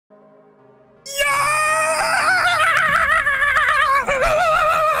Yes!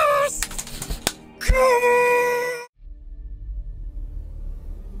 Come on!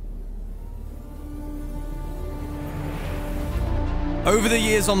 Over the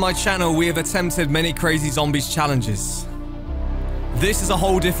years on my channel, we have attempted many crazy zombies challenges. This is a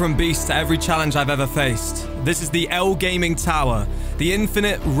whole different beast to every challenge I've ever faced. This is the L Gaming Tower, the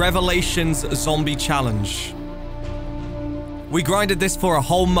Infinite Revelations Zombie Challenge. We grinded this for a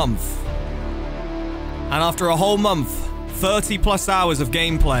whole month. And after a whole month, 30 plus hours of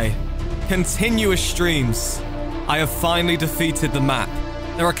gameplay, continuous streams, I have finally defeated the map.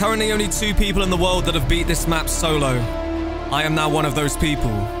 There are currently only 2 people in the world that have beat this map solo. I am now one of those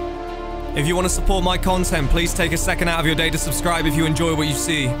people. If you want to support my content, please take a second out of your day to subscribe if you enjoy what you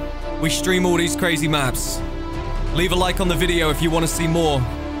see. We stream all these crazy maps. Leave a like on the video if you want to see more.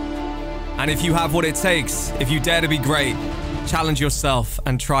 And if you have what it takes, if you dare to be great, challenge yourself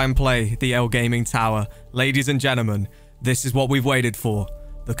and try and play the L Gaming Tower. Ladies and gentlemen, this is what we've waited for.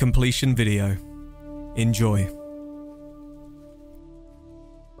 The completion video. Enjoy.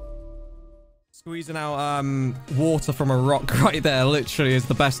 Squeezing out water from a rock right there literally is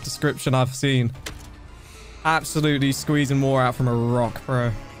the best description I've seen. Absolutely squeezing more out from a rock,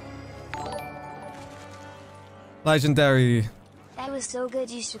 bro. Legendary. That was so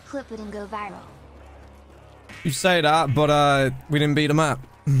good you should clip it and go viral. You say that, but we didn't beat the map.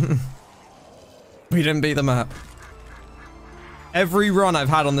 We didn't beat the map. Every run I've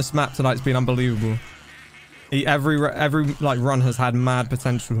had on this map tonight's been unbelievable. Every like run has had mad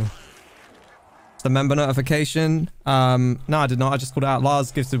potential. The member notification. No, I did not. I just called it out.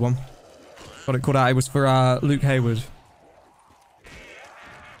 Lars gifted one. Got it called out. It was for Luke Hayward.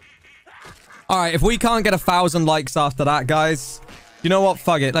 Alright, if we can't get 1,000 likes after that, guys, you know what?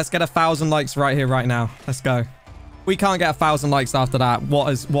 Fuck it. Let's get 1,000 likes right here, right now. Let's go. We can't get 1,000 likes after that.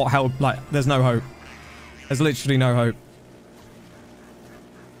 What help? Like, there's no hope. There's literally no hope.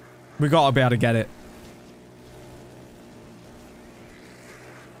 We gotta be able to get it.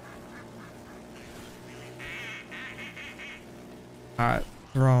 Alright,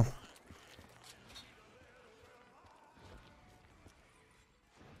 draw.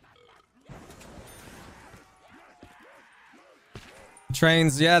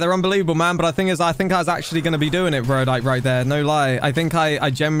 Trains, yeah, they're unbelievable, man. But I think I was actually going to be doing it, bro, like right there. No lie. I think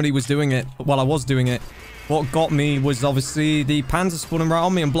I generally was doing it while I was doing it. What got me was obviously the Panzer spawning right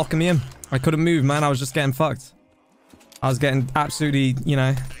on me and blocking me in. I couldn't move, man. I was just getting fucked. I was getting absolutely, you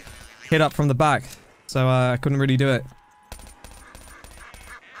know, hit up from the back. So I couldn't really do it.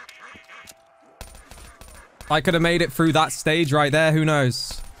 I could have made it through that stage right there. Who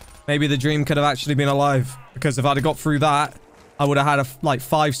knows? Maybe the dream could have actually been alive. Because if I'd have got through that, I would have had like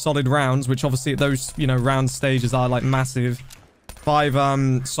 5 solid rounds, which obviously those, you know, round stages are like massive.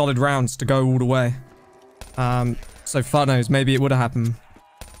 5 solid rounds to go all the way. So fuck knows, maybe it would have happened.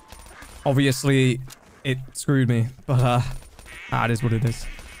 Obviously, it screwed me, but it is what it is.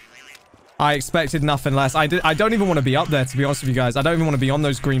 I expected nothing less. I don't even want to be up there, to be honest with you guys. I don't even want to be on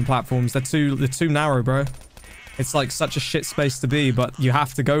those green platforms. They're too narrow, bro. It's like such a shit space to be, but you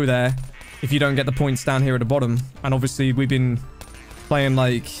have to go there if you don't get the points down here at the bottom. And obviously we've been playing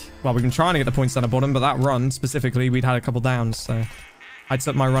like, well, we've been trying to get the points down the bottom, but that run specifically, we'd had a couple downs, so I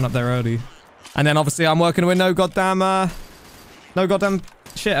took my run up there early. And then obviously I'm working with no goddamn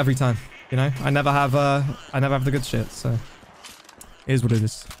shit every time, you know? I never have the good shit, so it is what it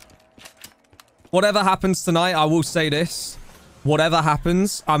is. Whatever happens tonight, I will say this. Whatever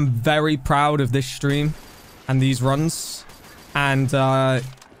happens, I'm very proud of this stream and these runs. And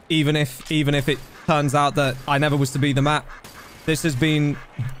even if it turns out that I never was to be the map, this has been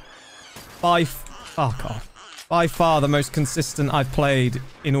by far the most consistent I've played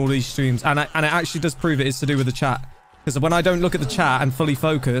in all these streams. And it actually does prove it is to do with the chat. Because when I don't look at the chat and fully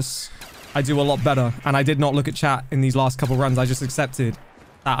focus, I do a lot better. And I did not look at chat in these last couple runs. I just accepted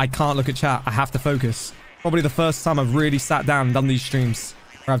that I can't look at chat. I have to focus. Probably the first time I've really sat down and done these streams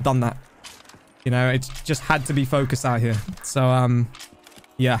where I've done that. You know, it's just had to be focused out here. So,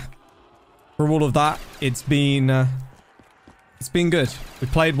 yeah. For all of that, it's been good. We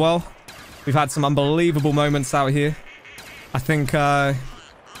played well. We've had some unbelievable moments out here. I think,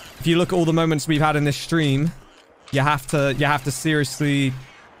 if you look at all the moments we've had in this stream, you have to seriously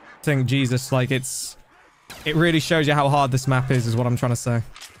think, Jesus, like it really shows you how hard this map is what I'm trying to say.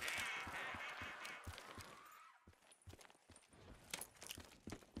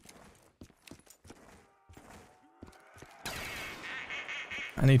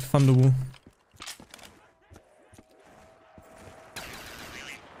 I need Thunderwall.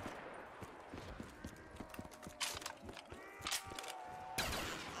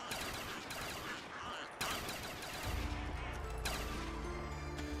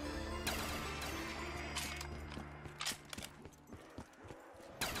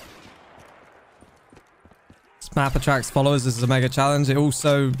 Map attracts followers. This is a mega challenge. It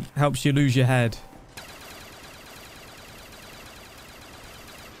also helps you lose your head.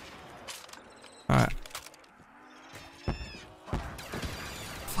 Alright.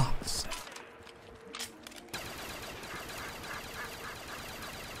 Fuck's sake.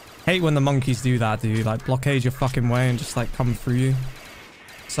 Hate when the monkeys do that, dude. Like, blockade your fucking way and just, like, come through you.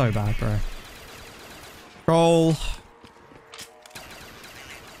 So bad, bro. Troll.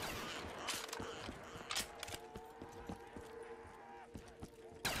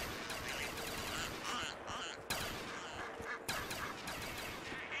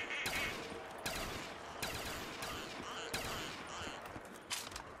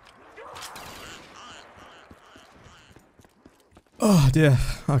 Oh dear.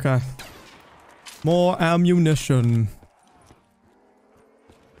 Okay. More ammunition.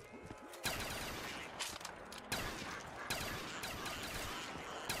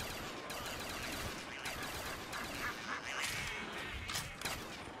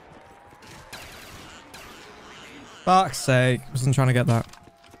 Fuck's sake. Wasn't trying to get that.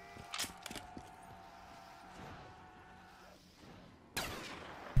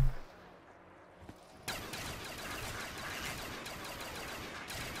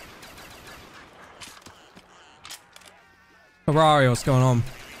 Ferrari, what's going on?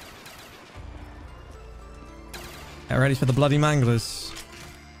 Get ready for the bloody manglers.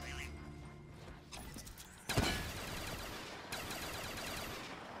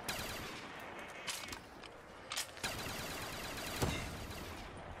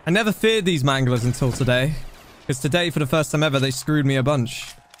 I never feared these manglers until today. Because today, for the first time ever, they screwed me a bunch.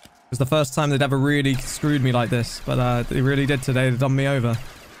 It was the first time they'd ever really screwed me like this. But they really did today. They done me over.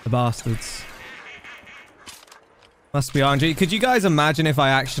 The bastards. Must be RNG. Could you guys imagine if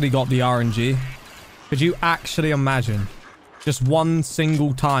I actually got the RNG? Could you actually imagine? Just one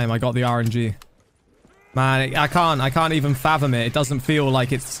single time I got the RNG. Man, I can't even fathom it. It doesn't feel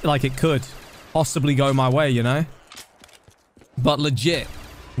like it could possibly go my way, you know? But legit,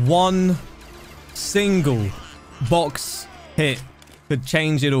 one single box hit could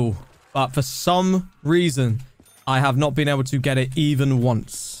change it all. But for some reason, I have not been able to get it even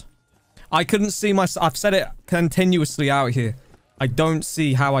once. I couldn't see myself. I've said it continuously out here. I don't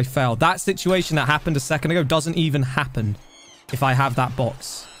see how I failed. That situation that happened a second ago doesn't even happen if I have that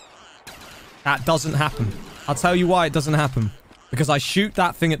box. That doesn't happen. I'll tell you why it doesn't happen. Because I shoot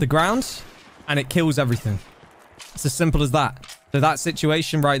that thing at the ground and it kills everything. It's as simple as that. So that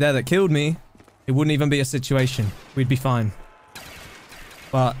situation right there that killed me, it wouldn't even be a situation. We'd be fine.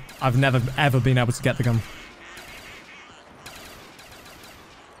 But I've never ever been able to get the gun.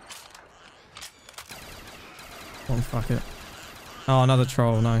 Oh, fuck it. Oh, another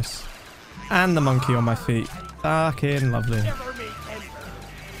troll. Nice. And the monkey on my feet. Fucking lovely.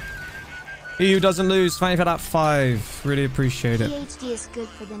 He who doesn't lose. Thank you for that 5. Really appreciate it. PhD is good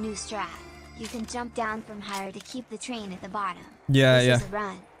for the new strat. You can jump down from higher to keep the train at the bottom. Yeah, this yeah. is a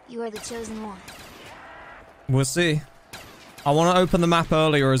run. You are the chosen one. We'll see. I want to open the map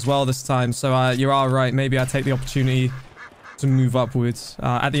earlier as well this time. So you are right. Maybe I take the opportunity to move upwards.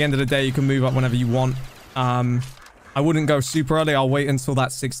 At the end of the day, you can move up whenever you want. I wouldn't go super early. I'll wait until that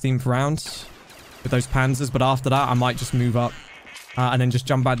 16th round with those panzers. But after that, I might just move up and then just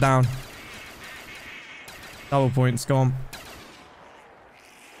jump back down. Double points. Go on.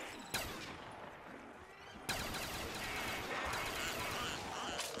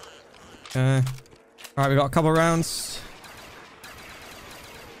 Okay. Alright, we got a couple rounds.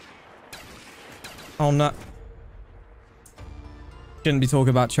 Oh, no. Shouldn't be talking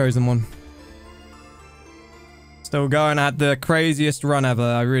about Chosen One. Still going. I had the craziest run ever.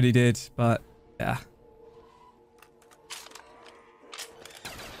 I really did. But, yeah.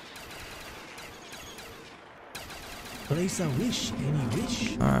 Place a wish, any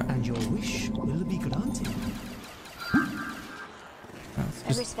wish, and your wish will be granted.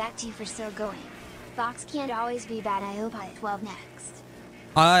 I respect you for still going. Fox can't always be bad. I hope I 12 next.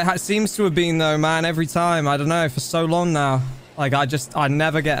 It seems to have been though, man, every time. I don't know, for so long now. Like, I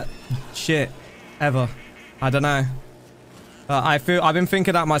never get shit. Ever. I don't know. I've been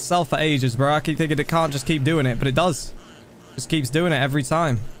thinking that myself for ages, bro. I keep thinking it can't just keep doing it, but it does. Just keeps doing it every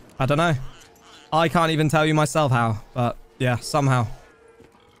time. I don't know. I can't even tell you myself how, but yeah, somehow.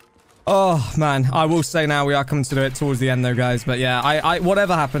 Oh, man. I will say now we are coming to do it towards the end though, guys. But yeah,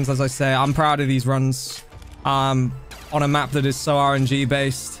 whatever happens, as I say, I'm proud of these runs. On a map that is so RNG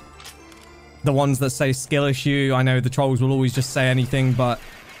based. The ones that say skill issue, I know the trolls will always just say anything, but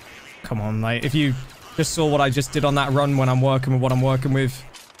come on, like, if you just saw what I just did on that run when I'm working with what I'm working with,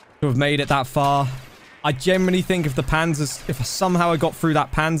 to have made it that far, I genuinely think if the Panzers, if somehow I got through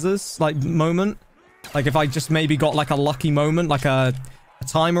that Panzers, like, moment, Like if I just maybe got like a lucky moment, like a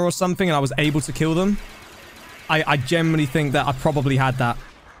timer or something, and I was able to kill them. I genuinely think that I probably had that.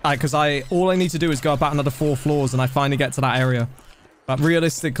 Because all I need to do is go about another 4 floors and I finally get to that area. But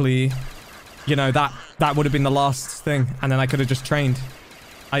realistically, you know, that would have been the last thing. And then I could have just trained.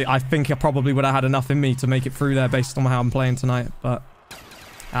 I think I probably would have had enough in me to make it through there based on how I'm playing tonight. But,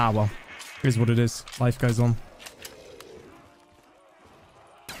 well. It is what it is. Life goes on.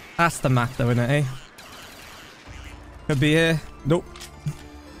 That's the map though, isn't it, eh? Could be here. Nope.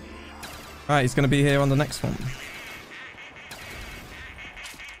 Alright, he's going to be here on the next one.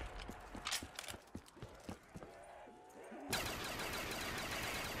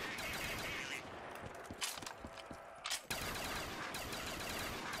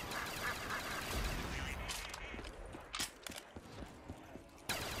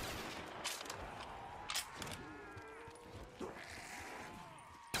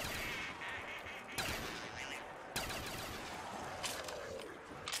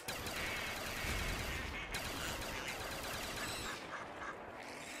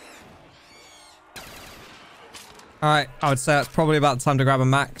 Alright, I would say it's probably about time to grab a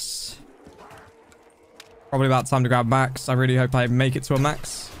max. Probably about time to grab max. I really hope I make it to a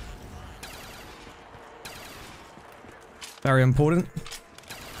max. Very important.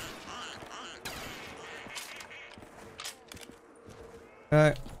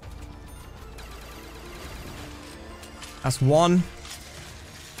 Okay. That's 1.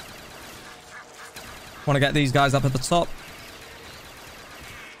 Want to get these guys up at the top.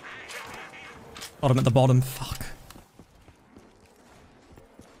 Bottom at the bottom. Fuck.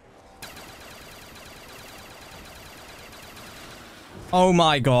 Oh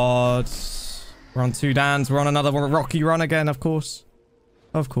my god. We're on 2 downs. We're on another rocky run again, of course.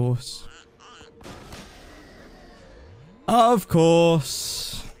 Of course. Of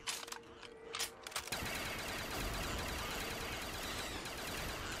course.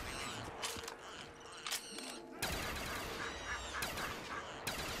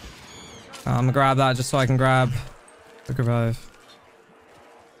 I'm gonna grab that just so I can grab quick revive.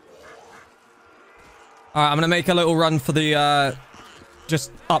 Alright, I'm gonna make a little run for the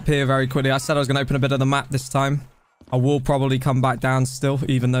just up here very quickly. I said I was gonna open a bit of the map this time. I will probably come back down still,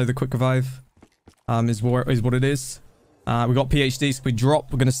 even though the quick revive is what it is. We got PhD, so we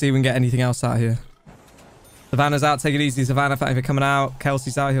drop. We're gonna see if we can get anything else out here. Savannah's out. Take it easy, Savannah. Thank you for coming out.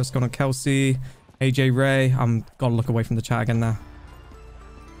 Kelsey's out here. What's going on, Kelsey? AJ Ray. I'm gotta look away from the chat again now.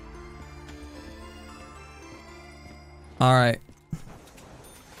 Alright.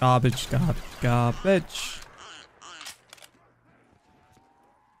 Garbage, garbage, garbage.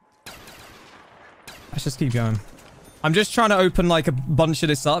 Let's just keep going. I'm just trying to open like a bunch of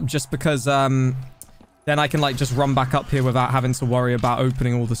this up just because then I can like just run back up here without having to worry about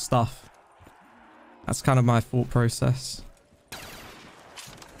opening all the stuff. That's kind of my thought process.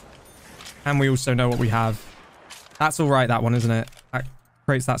 And we also know what we have. That's alright, that one, isn't it? That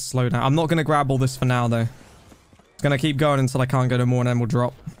creates that slowdown. I'm not going to grab all this for now though. It's going to keep going until I can't go no more and then we'll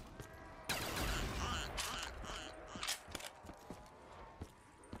drop.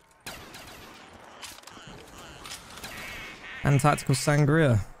 And tactical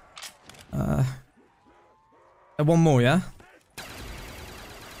sangria. One more, yeah?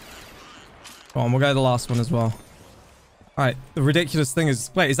 Go on, we'll go to the last one as well. Alright, the ridiculous thing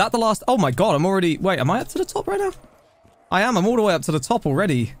is... Wait, is that the last... Oh my god, I'm already... Wait, am I up to the top right now? I am, I'm all the way up to the top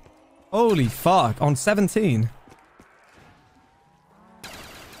already. Holy fuck, on 17.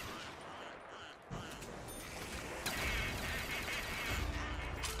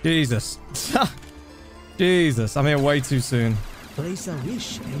 Jesus. Jesus, I'm here way too soon. Place a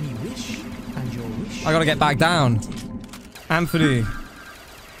wish, any wish, and your wish. I gotta get back down. Anthony.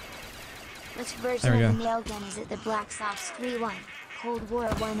 Which version of the nail gun is it? The Black Ops 3-1, Cold War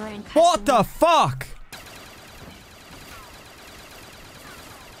 1, or in custom? What the fuck?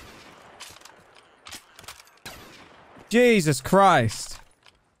 Jesus Christ.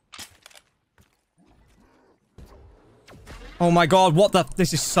 Oh my god, what the...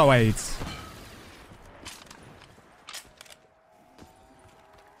 This is so AIDS.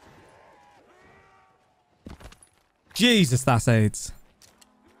 Jesus, that's AIDS.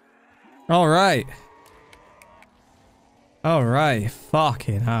 Alright. Alright.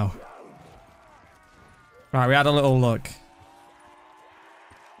 Fucking hell. Right, we had a little look.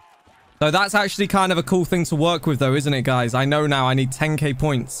 So that's actually kind of a cool thing to work with though, isn't it, guys? I know now I need 10k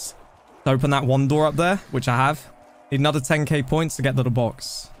points to open that one door up there, which I have. Need another 10k points to get to the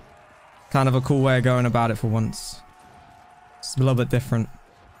box. Kind of a cool way of going about it for once. It's a little bit different.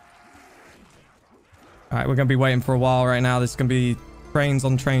 Alright, we're going to be waiting for a while right now. There's going to be trains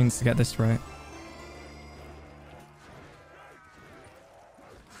on trains to get this right.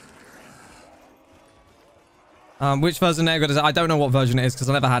 Which version of Nethergod is it? I don't know what version it is because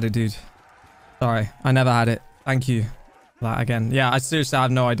I never had it, dude. Sorry, I never had it. Thank you for that again. Yeah, I seriously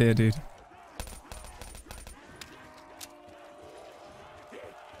have no idea, dude.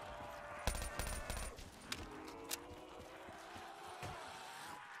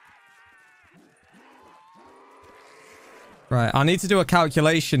 Right, I need to do a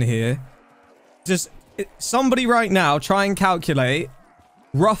calculation here. Just somebody right now try and calculate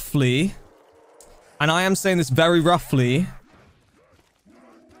roughly, and I am saying this very roughly,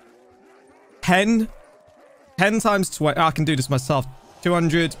 10 times 20. I can do this myself.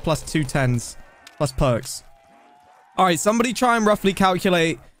 200 plus 2 10s plus perks. All right, somebody try and roughly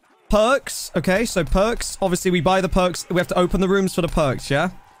calculate perks. Okay, so perks. Obviously, we buy the perks. We have to open the rooms for the perks,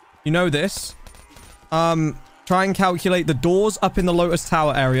 yeah? You know this. Try and calculate the doors up in the Lotus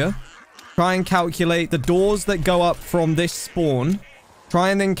Tower area. Try and calculate the doors that go up from this spawn. Try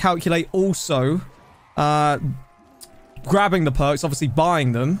and then calculate also grabbing the perks, obviously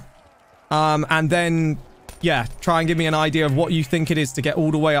buying them. And then, yeah, try and give me an idea of what you think it is to get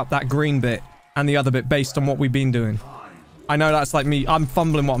all the way up that green bit and the other bit based on what we've been doing. I know that's like me. I'm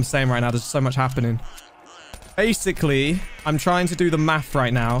fumbling what I'm saying right now. There's so much happening. Basically, I'm trying to do the math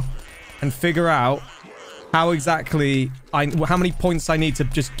right now and figure out how exactly how many points I need to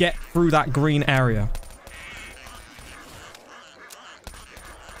just get through that green area.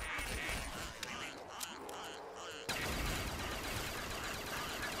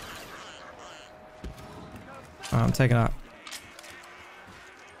 I'm taking out.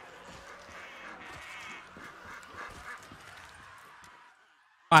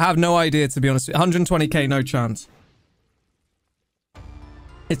 I have no idea, to be honest. 120k, no chance.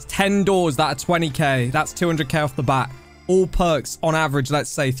 It's 10 doors that are 20k. That's 200k off the bat. All perks, on average, let's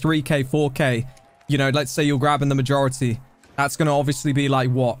say 3k, 4k. You know, let's say you're grabbing the majority. That's going to obviously be like,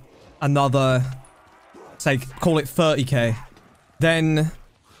 what? Another, say, call it 30k. Then,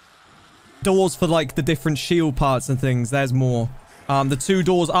 doors for, like, the different shield parts and things. There's more. The 2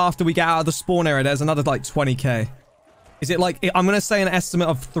 doors after we get out of the spawn area, there's another, like, 20k. Is it, like, I'm going to say an estimate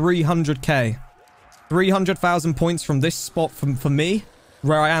of 300k. 300,000 points from this spot for me,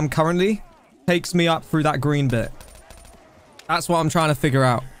 where I am currently, takes me up through that green bit. That's what I'm trying to figure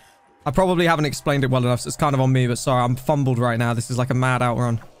out. I probably haven't explained it well enough, so it's kind of on me, but sorry, I'm fumbled right now. This is like a mad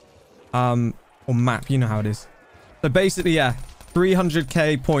outrun. Or map, you know how it is. So basically, yeah,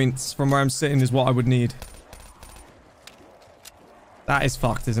 300k points from where I'm sitting is what I would need. That is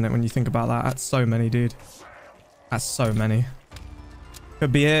fucked, isn't it, when you think about that? That's so many, dude. That's so many.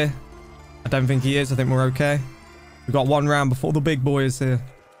 Could be here. I don't think he is. I think we're okay. We've got 1 round before the big boy is here.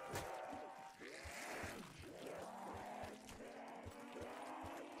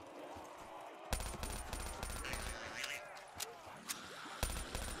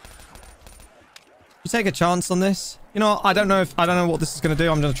 You take a chance on this? You know, I don't know what this is going to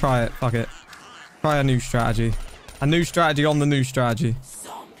do. I'm going to try it. Fuck it. Try a new strategy. A new strategy on the new strategy.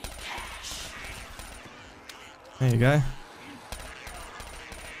 There you go.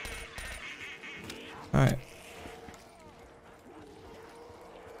 Alright.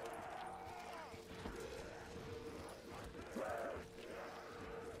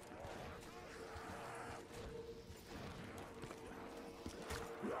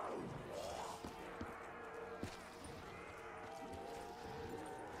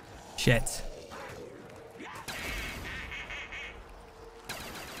 Shit.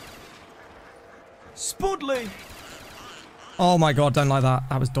 Spudley! Oh my god, don't like that.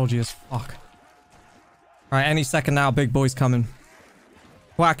 That was dodgy as fuck. Alright, any second now, big boy's coming.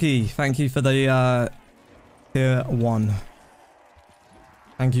 Wacky, thank you for the tier 1.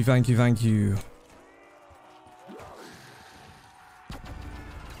 Thank you, thank you, thank you.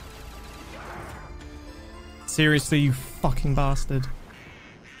 Seriously, you fucking bastard.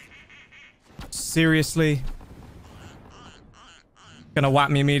 Seriously? Gonna whack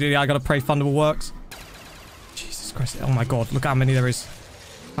me immediately. I gotta pray Thunderbolt works. Jesus Christ. Oh my god, look how many there is.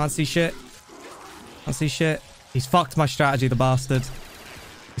 Can't see shit. Can't see shit. He's fucked my strategy, the bastard.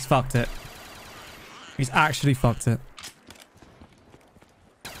 He's fucked it. He's actually fucked it.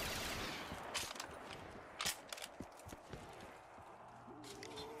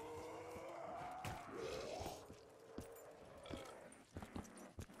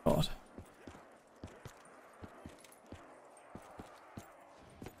 God.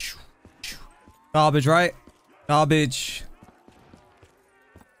 Garbage, right? Garbage.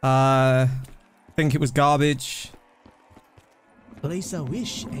 I think it was garbage. Place a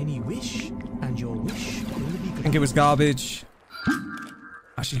wish, any wish, and your wish will be granted. I think it was garbage.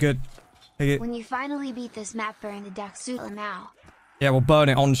 Actually good. Take it. When you finally beat this map, burn the Daxula now. Yeah, we'll burn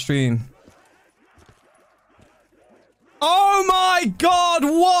it on stream. Oh my god,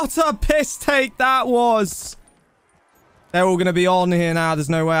 what a piss take that was. They're all going to be on here now. There's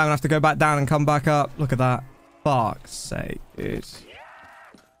no way I'm going to have to go back down and come back up. Look at that. Fuck's sake, dude.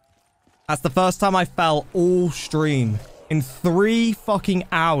 That's the first time I fell all stream. In 3 fucking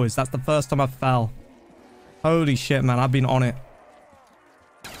hours. That's the first time I fell. Holy shit, man. I've been on it.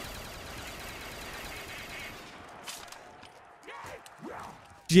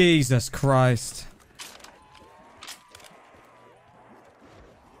 Jesus Christ.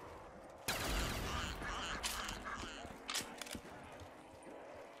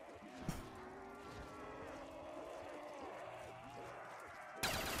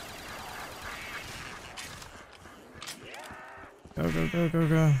 Go, go, go, go,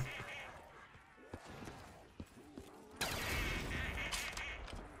 go.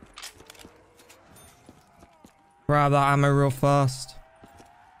 Grab that ammo real fast.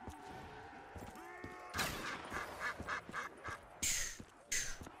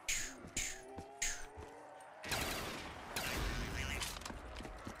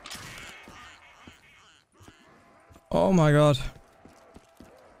 Oh my god.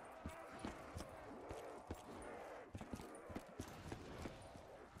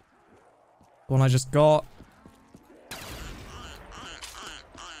 The one I just got.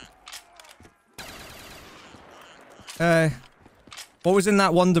 Hey. What was in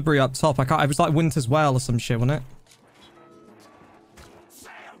that one debris up top? I can't. It was like Winter's Well or some shit, wasn't it?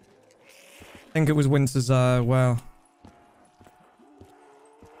 I think it was Winter's Well.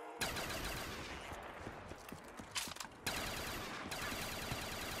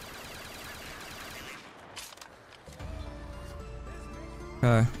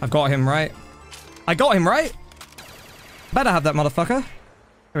 Okay, I've got him right. I got him right. Better have that motherfucker.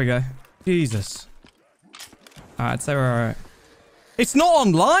 Here we go. Jesus. Alright, so we're alright. It's not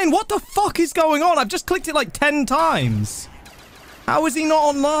online? What the fuck is going on? I've just clicked it like 10 times. How is he not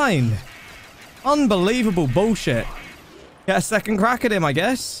online? Unbelievable bullshit. Get a second crack at him, I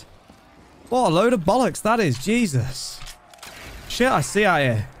guess. What a load of bollocks that is. Jesus. Shit, I see out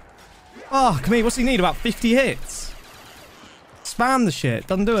here. Oh, come here. What's he need? About 50 hits? Spam the shit.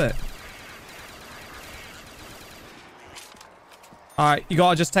 Doesn't do it. Alright, you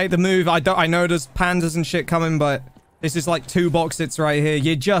gotta just take the move. I know there's pandas and shit coming, but this is like 2 boxes right here.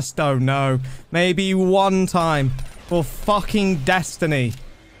 You just don't know. Maybe one time for fucking destiny.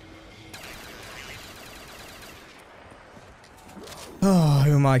 Oh,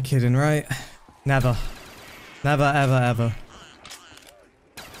 who am I kidding, right? Never. Never, ever, ever.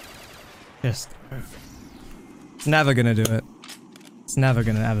 Just... It's never gonna do it. It's never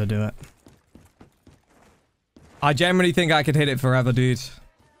gonna ever do it. I generally think I could hit it forever, dude.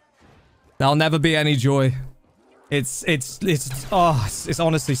 There'll never be any joy. It's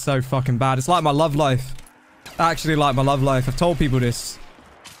honestly so fucking bad. It's like my love life. Actually, like my love life. I've told people this.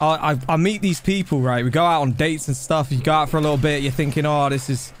 I meet these people, right? We go out on dates and stuff. You go out for a little bit. You're thinking, oh, this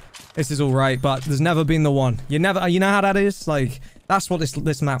is all right. But there's never been the one. You know how that is? Like, that's what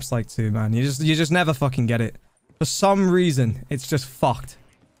this map's like too, man. You just never fucking get it. For some reason, it's just fucked.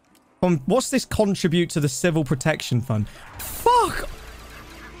 What's this contribute to the Civil Protection Fund? Fuck!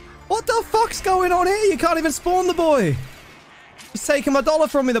 What the fuck's going on here? You can't even spawn the boy. He's taking my dollar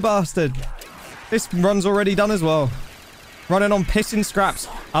from me, the bastard. This run's already done as well. Running on pissing scraps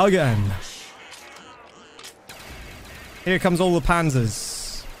again. Here comes all the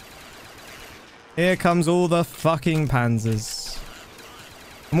panzers. Here comes all the fucking panzers.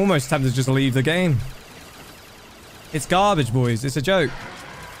 I'm almost tempted to just leave the game. It's garbage, boys. It's a joke.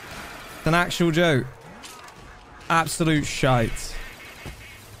 It's an actual joke. Absolute shite.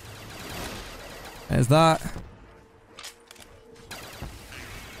 There's that.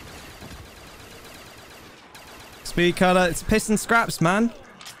 Speed cutter. It's piss and scraps, man.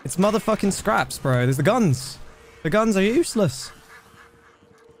 It's motherfucking scraps, bro. There's the guns. The guns are useless.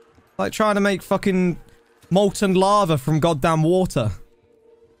 Like trying to make fucking molten lava from goddamn water.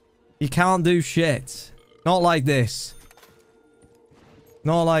 You can't do shit. Not like this.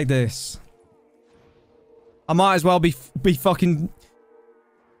 Not like this. I might as well be fucking...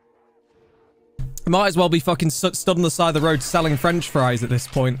 I might as well be fucking stood on the side of the road selling French fries at this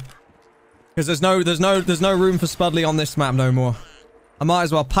point. Because there's no room for Spudley on this map no more. I might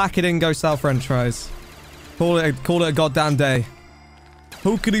as well pack it in, go sell French fries. Call it a goddamn day.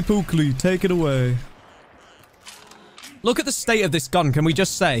 Pookly pookly, take it away. Look at the state of this gun, can we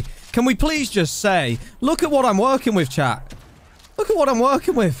just say? Can we please just say? Look at what I'm working with, chat. Look at what I'm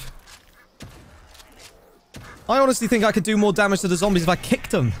working with. I honestly think I could do more damage to the zombies if I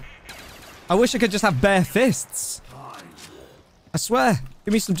kicked them. I wish I could just have bare fists. I swear.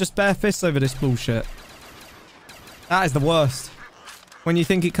 Give me some just bare fists over this bullshit. That is the worst. When you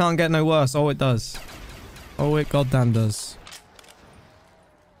think it can't get no worse, oh, it does. Oh, it goddamn does.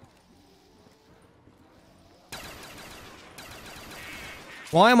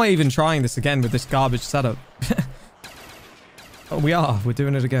 Why am I even trying this again with this garbage setup? Oh, we are. We're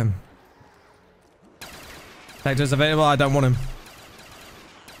doing it again. Protector's available. I don't want him.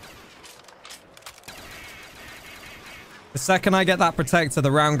 The second I get that protector,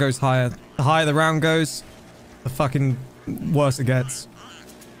 the round goes higher. The higher the round goes, the fucking worse it gets.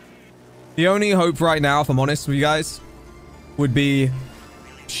 The only hope right now, if I'm honest with you guys, would be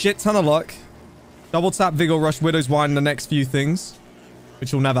shit ton of luck. Double tap Vigor Rush Widow's Wine the next few things,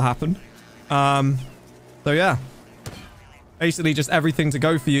 which will never happen. So yeah. Basically just everything to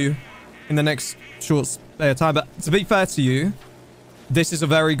go for you in the next short spare time. But to be fair to you, this is a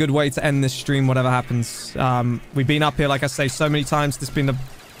very good way to end this stream, whatever happens. We've been up here, like I say, so many times. This has been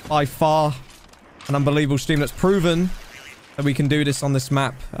by far an unbelievable stream that's proven that we can do this on this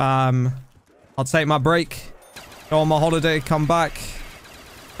map. I'll take my break, go on my holiday, come back,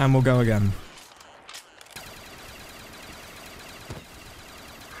 and we'll go again.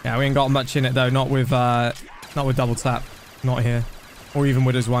 Yeah, we ain't got much in it though. Not with double tap. Not here. Or even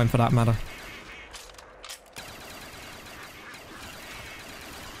Widow's Wine for that matter.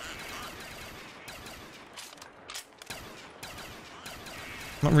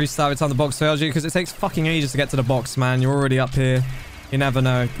 Not restart it on the box for LG because it takes fucking ages to get to the box, man. You're already up here. You never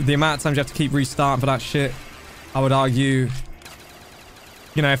know. The amount of times you have to keep restarting for that shit, I would argue,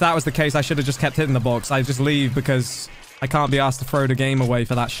 you know, if that was the case, I should have just kept hitting the box. I just leave because I can't be asked to throw the game away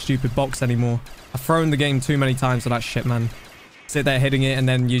for that stupid box anymore. I've thrown the game too many times for that shit, man. Sit there hitting it and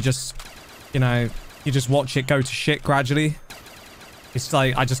then you just, you know, you just watch it go to shit gradually. It's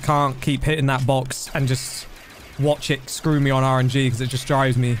like, I just can't keep hitting that box and just watch it screw me on RNG because it just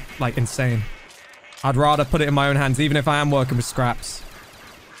drives me like insane. I'd rather put it in my own hands, even if I am working with scraps.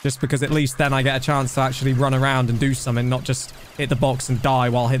 Just because at least then I get a chance to actually run around and do something, not just hit the box and die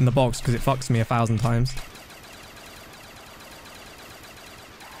while hitting the box because it fucks me 1,000 times.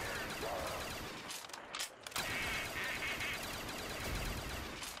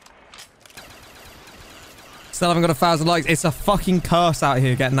 Still haven't got 1,000 likes. It's a fucking curse out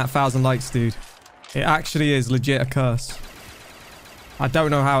here getting that 1,000 likes, dude. It actually is legit a curse. I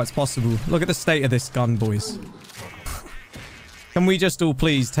don't know how it's possible. Look at the state of this gun, boys. Can we just all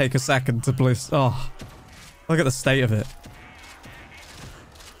please take a second to bliss? Oh, look at the state of it.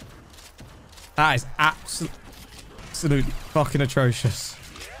 That is absolutely fucking atrocious.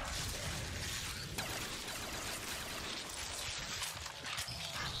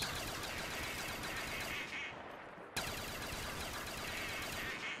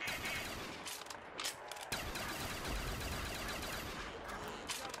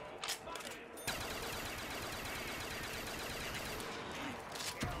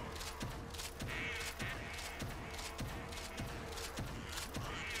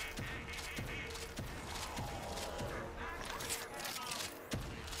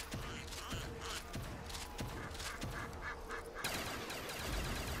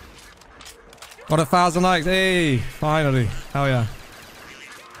 Got 1,000 likes. Hey, finally. Hell yeah.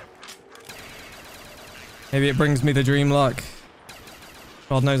 Maybe it brings me the dream luck.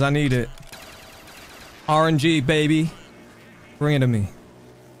 God knows I need it. RNG, baby. Bring it to me.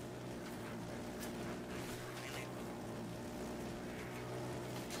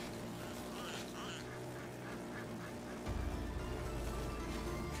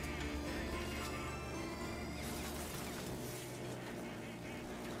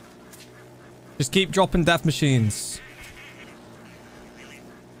 Just keep dropping death machines.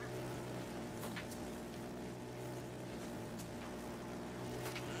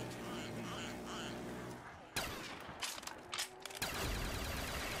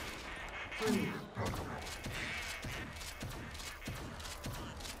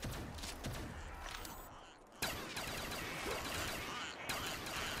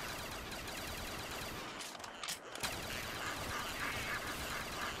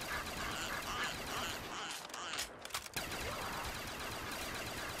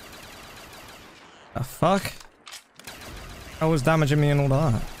 The fuck? That was damaging me and all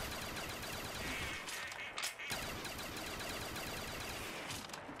that.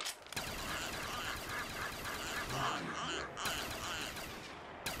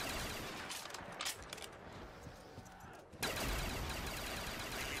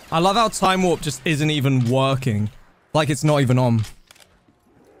 I love how Time Warp just isn't even working. Like it's not even on.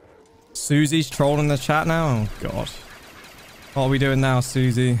 Susie's trolling the chat now? Oh god. What are we doing now,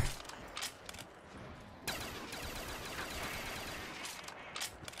 Susie?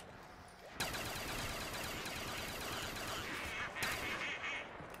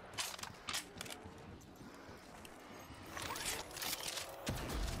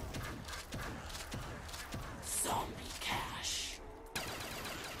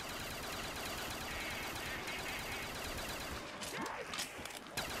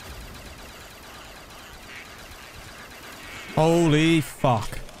 Holy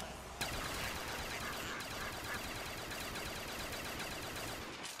fuck.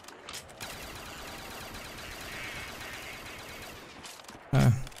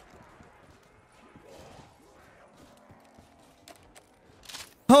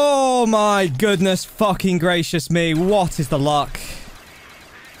 Oh my goodness fucking gracious me. What is the luck?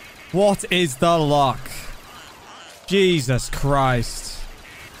 What is the luck? Jesus Christ.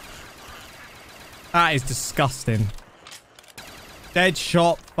 That is disgusting.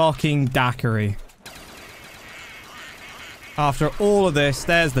 Deadshot fucking daiquiri. After all of this,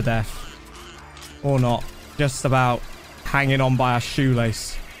 there's the death. Or not. Just about hanging on by a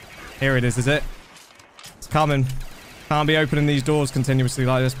shoelace. Here it is it? It's coming. Can't be opening these doors continuously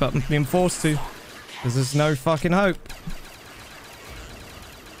like this, but I'm being forced to. Because there's no fucking hope.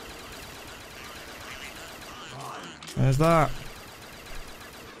 There's that.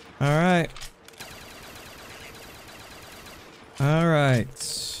 Alright.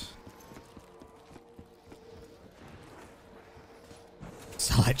 Alright.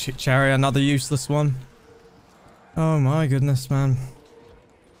 Electric cherry, another useless one. Oh my goodness, man.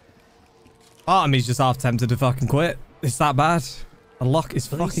 Part of me's just half tempted to fucking quit. It's that bad. The luck is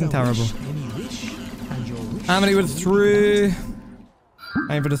fucking terrible. How many with 3?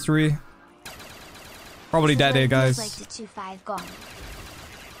 Aim for the 3. Probably dead here, guys.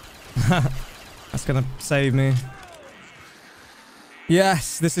 That's gonna save me.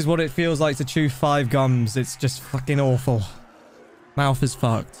 Yes, this is what it feels like to chew 5 gums. It's just fucking awful. Mouth is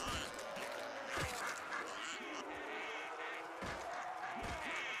fucked.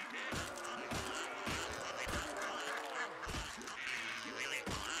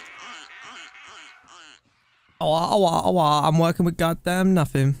 I'm working with goddamn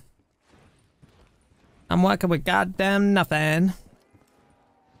nothing. I'm working with goddamn nothing.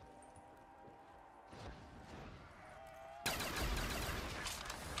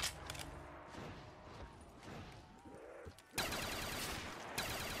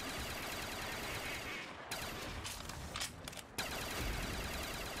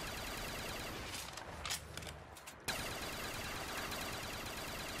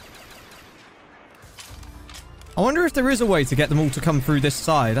 I wonder if there is a way to get them all to come through this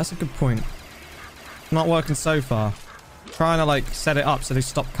side. That's a good point. Not working so far. Trying to like set it up so they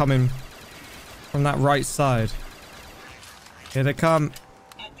stop coming from that right side. Here they come.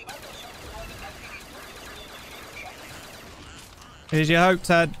 Here's your hope,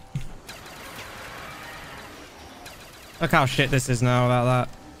 Ted. Look how shit this is now about that.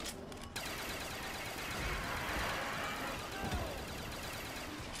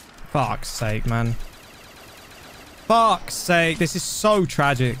 Fuck's sake, man. Fuck's sake, this is so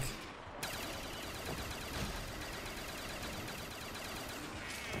tragic.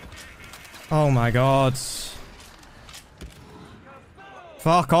 Oh my god.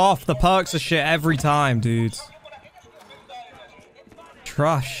 Fuck off, the perks are shit every time, dude.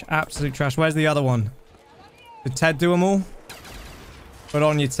 Trash, absolute trash. Where's the other one? Did Ted do them all? Put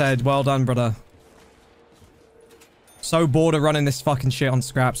on you, Ted. Well done, brother. So bored of running this fucking shit on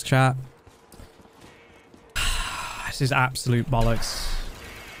Scraps, chat. This is absolute bollocks.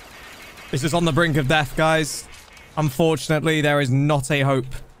 This is on the brink of death, guys. Unfortunately, there is not a hope.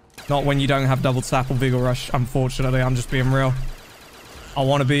 Not when you don't have double tap or Vigor Rush. Unfortunately, I'm just being real. I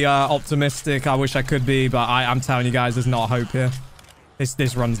want to be optimistic. I wish I could be, but I'm telling you guys, there's not hope here.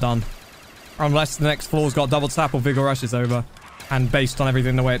 This run's done. Unless the next floor's got double tap or Vigor Rush is over. And based on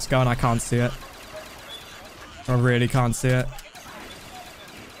everything the way it's going, I can't see it. I really can't see it.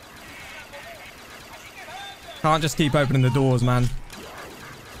 Can't just keep opening the doors, man.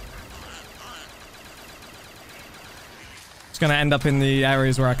 It's gonna end up in the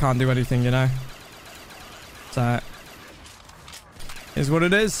areas where I can't do anything, you know? So, is what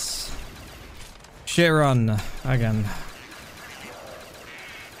it is. Shit run again.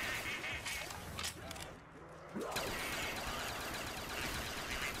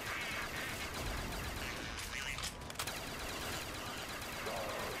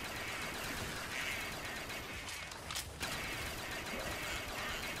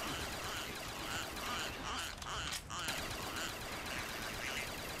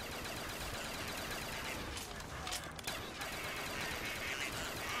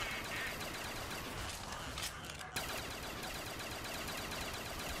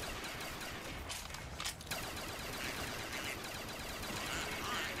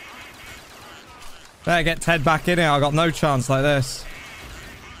 Better get Ted back in here. I got no chance like this.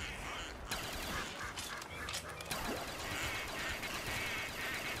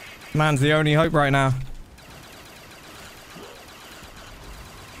 Man's the only hope right now.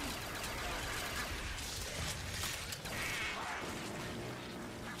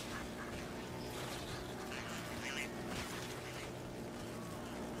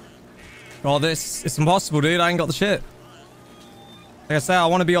 Oh, this... It's impossible, dude. I ain't got the shit. Like I say, I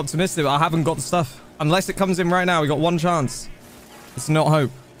want to be optimistic, but I haven't got the stuff. Unless it comes in right now, we got one chance. It's not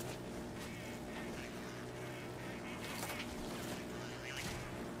hope.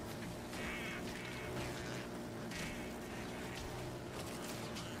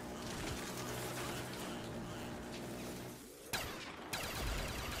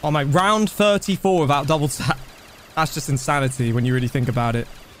 Oh my, round 34 without double tap. That's just insanity when you really think about it.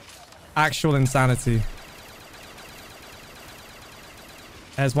 Actual insanity.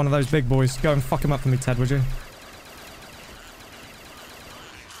 There's one of those big boys. Go and fuck him up for me, Ted, would you?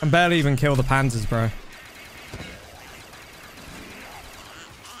 And barely even kill the panzers, bro.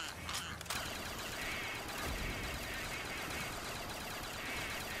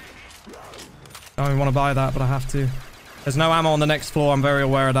 I don't even want to buy that, but I have to. There's no ammo on the next floor. I'm very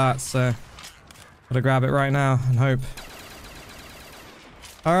aware of that, so... Gotta grab it right now and hope.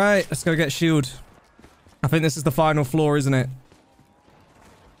 Alright, let's go get shield. I think this is the final floor, isn't it?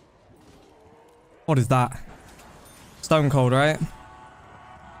 What is that? Stone Cold, right?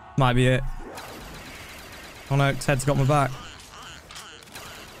 Might be it. Oh no, Ted's got my back.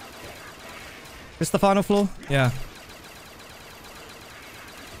 This the final floor? Yeah.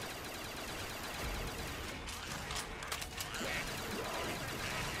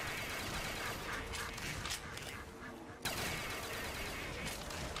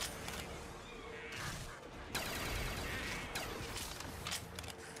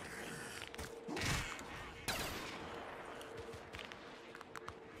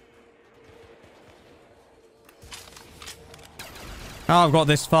 How I've got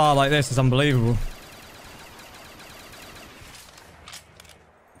this far like this is unbelievable.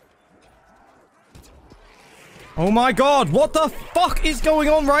 Oh my god, what the fuck is going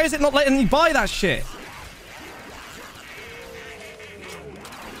on? Why is it not letting me buy that shit?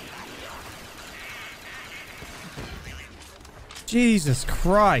 Jesus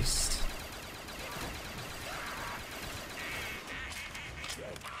Christ.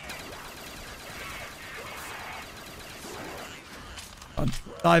 I'll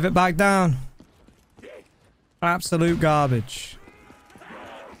dive it back down. Absolute garbage.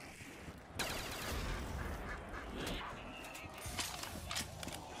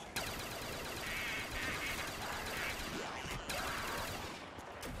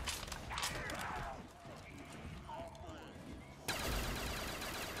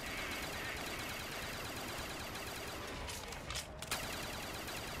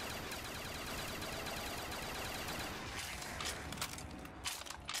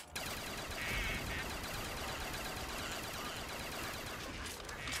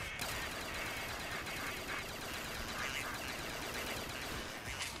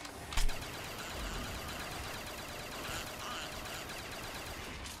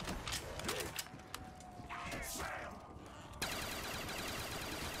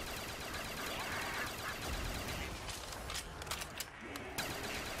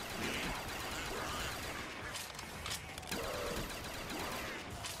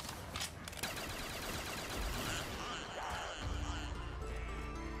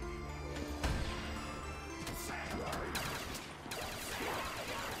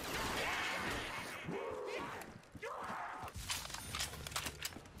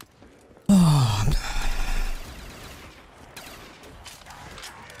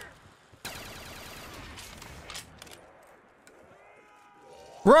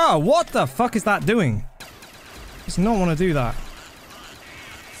 Bro, what the fuck is that doing? Does not want to do that.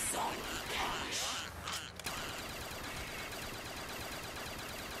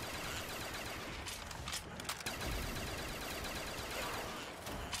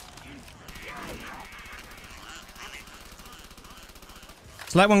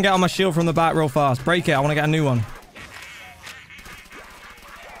 So let one get on my shield from the back real fast. Break it. I want to get a new one.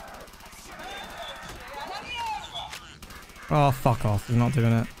 Oh, fuck off. He's not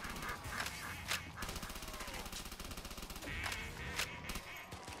doing it.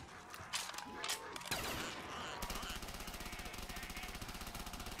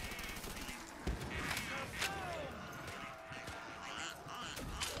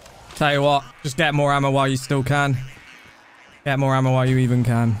 Tell you what, just get more ammo while you still can. Get more ammo while you even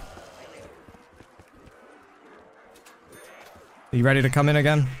can. Are you ready to come in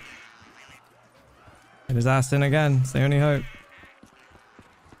again? Get his ass in again. It's the only hope.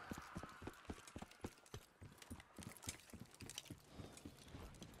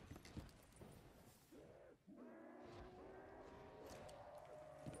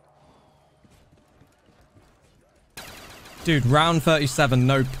 Dude, round 37,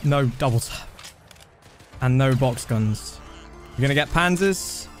 no double tap. And no box guns. You're gonna get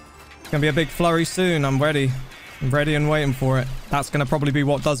panzers. Gonna be a big flurry soon. I'm ready. I'm ready and waiting for it. That's gonna probably be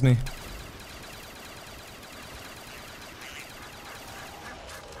what does me.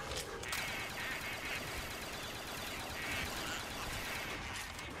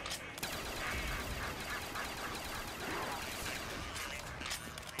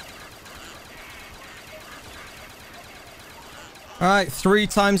 Alright, 3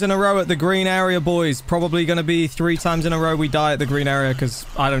 times in a row at the green area, boys. Probably going to be 3 times in a row we die at the green area, because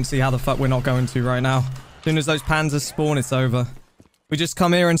I don't see how the fuck we're not going to right now. As soon as those panzers spawn, it's over. We just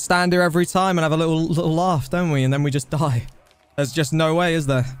come here and stand here every time and have a little laugh, don't we? And then we just die. There's just no way, is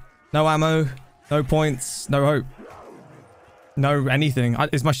there? No ammo, no points, no hope. No anything.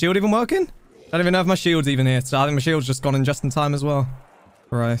 Is my shield even working? I don't even know if my shield's even here. So I think my shield's just gone in just in time as well.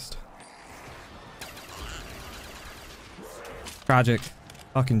 Christ. Tragic.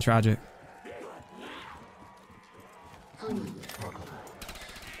 Fucking tragic. Look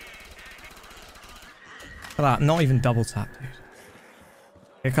at that. Not even double tap, dude.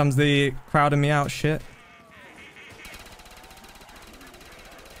 Here comes the crowding me out shit.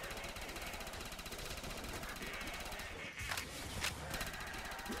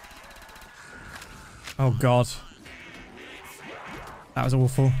 Oh god. That was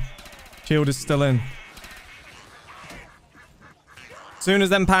awful. Shield is still in. As soon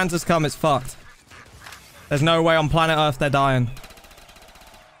as them panzers come, it's fucked. There's no way on planet Earth they're dying.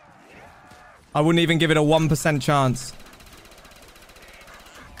 I wouldn't even give it a 1% chance.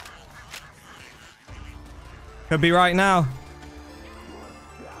 Could be right now.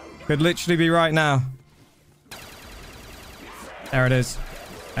 Could literally be right now. There it is.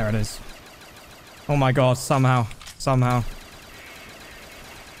 There it is. Oh my god, somehow. Somehow.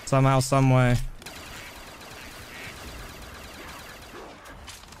 Somehow, someway.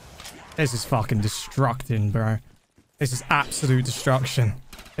 This is fucking destructing, bro. This is absolute destruction.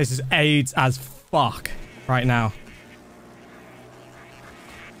 This is AIDS as fuck right now.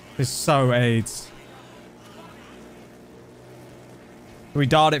 This is so AIDS. We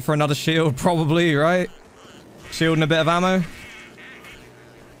dart it for another shield, probably, right? Shield and a bit of ammo.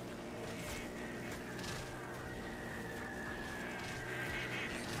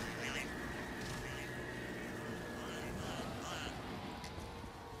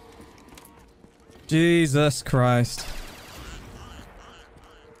 Jesus Christ.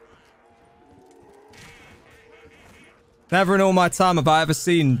 Never in all my time have I ever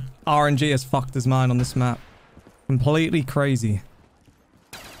seen RNG as fucked as mine on this map. Completely crazy.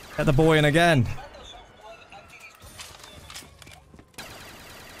 Get the boy in again.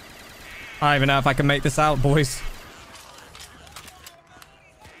 I don't even know if I can make this out, boys.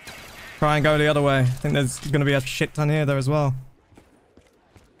 Try and go the other way. I think there's going to be a shit ton here though as well.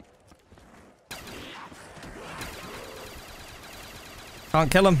 Can't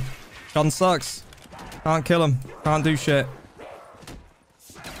kill him. Gun sucks. Can't kill him. Can't do shit.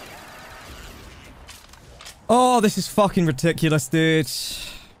 Oh, this is fucking ridiculous, dude.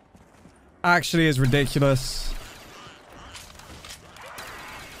 Actually is ridiculous.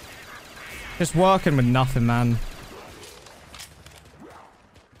 Just working with nothing, man.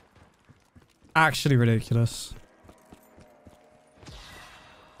 Actually ridiculous.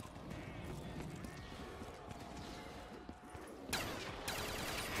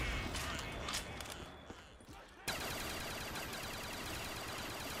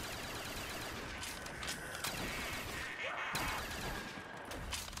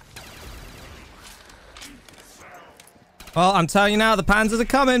 Well, I'm telling you now, the panzers are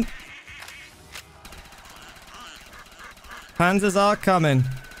coming. Panzers are coming.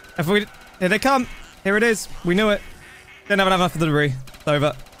 Here they come. Here it is. We knew it. Didn't have enough of the debris. It's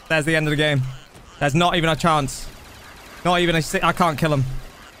over. There's the end of the game. There's not even a chance. Not even a... I can't kill him.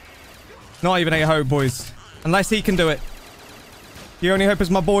 Not even a hope, boys. Unless he can do it. The only hope is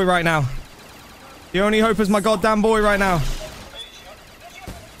my boy right now. The only hope is my goddamn boy right now.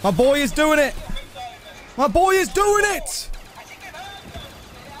 My boy is doing it. My boy is doing it!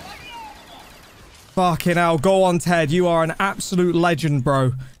 Fucking hell. Go on, Ted. You are an absolute legend,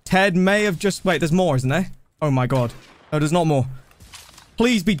 bro. Ted may have just... Wait, there's more, isn't there? Oh my god. No, there's not more.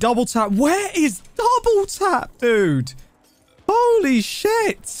 Please be double tap. Where is double tap, dude? Holy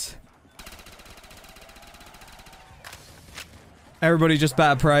shit. Everybody just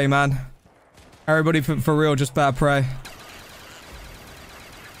better pray, man. Everybody for real just better pray.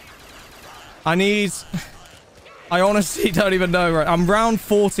 I honestly don't even know. Right? I'm round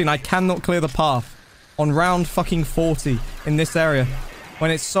 40 and I cannot clear the path. On round fucking 40 in this area.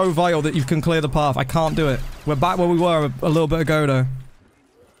 When it's so vital that you can clear the path. I can't do it. We're back where we were a little bit ago though.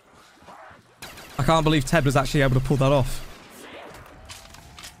 I can't believe Ted was actually able to pull that off.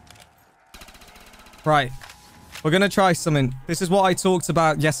 Right. We're going to try something. This is what I talked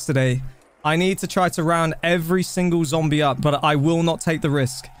about yesterday. I need to try to round every single zombie up, but I will not take the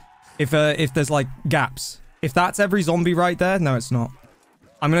risk if there's, like, gaps. If that's every zombie right there, no, it's not.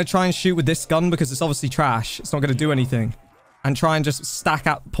 I'm going to try and shoot with this gun because it's obviously trash. It's not going to do anything. And try and just stack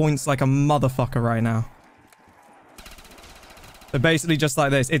up points like a motherfucker right now. So basically just like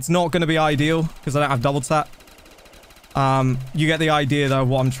this. It's not going to be ideal because I don't have double tap. You get the idea, though, of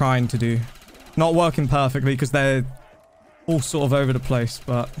what I'm trying to do. Not working perfectly because they're all sort of over the place,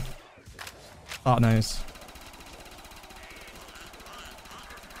 but... God knows.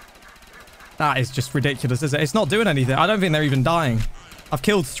 That is just ridiculous, isn't it? It's not doing anything. I don't think they're even dying. I've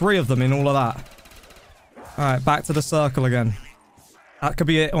killed 3 of them in all of that. Alright, back to the circle again. That could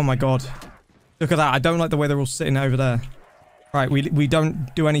be it. Oh my god. Look at that. I don't like the way they're all sitting over there. Right, we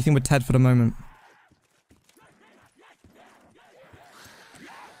don't do anything with Ted for the moment.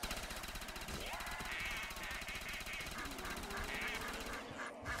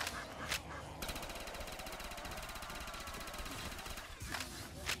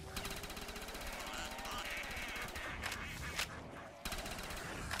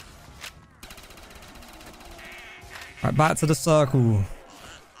 Right, back to the circle.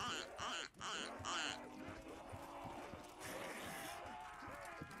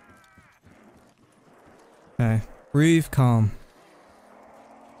 Okay. Breathe calm.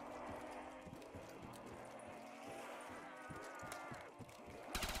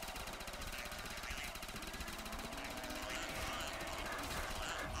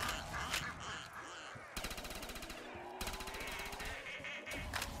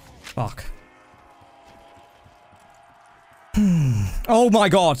 Fuck. Oh my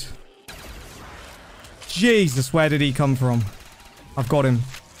god. Jesus, where did he come from? I've got him.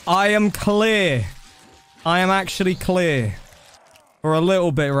 I am clear. I am actually clear. For a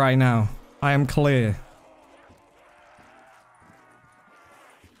little bit right now. I am clear.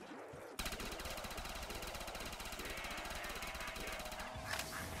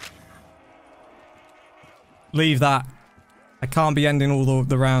 Leave that. I can't be ending all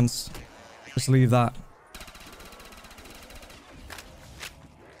the rounds. Just leave that.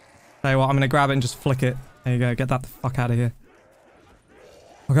 Tell you what, I'm gonna grab it and just flick it. There you go, get that the fuck out of here.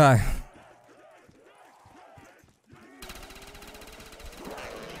 Okay.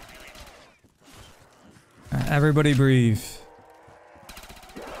 Alright, everybody breathe.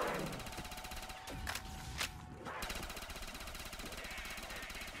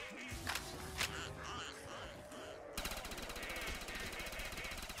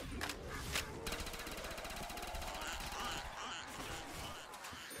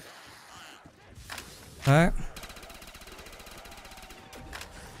 Alright.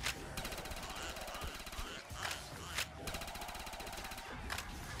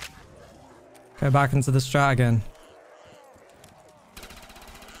 Go back into the strat again.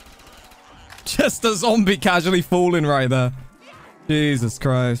 Just a zombie casually falling right there. Jesus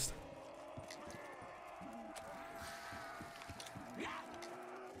Christ.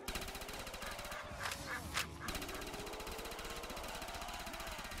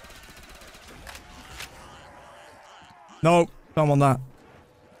 Nope, don't want that.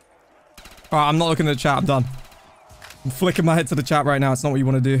 Alright, I'm not looking at the chat, I'm done. I'm flicking my head to the chat right now, it's not what you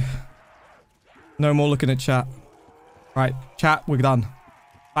want to do. No more looking at chat. Right, chat, we're done.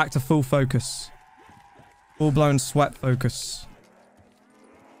 Back to full focus. Full-blown sweat focus.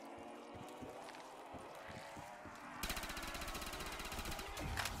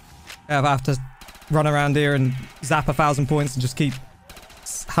 Yeah, I have to run around here and zap 1,000 points and just keep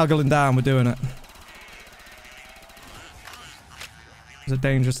huggling down, we're doing it. It's a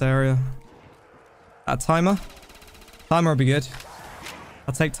dangerous area. A timer? Timer would be good.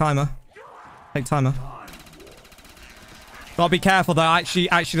 I'll take timer. Take timer. Gotta be careful though. Actually,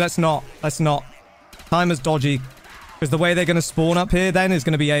 let's not. Let's not. Timer's dodgy. Because the way they're gonna spawn up here then is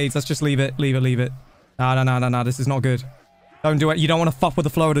gonna be AIDS. Let's just leave it. Leave it, leave it. No. This is not good. Don't do it. You don't want to fuck with the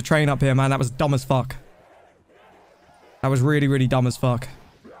flow of the train up here, man. That was dumb as fuck. That was really, really dumb as fuck.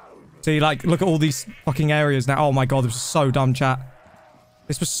 See, like, look at all these fucking areas now. Oh my god, this was so dumb, chat.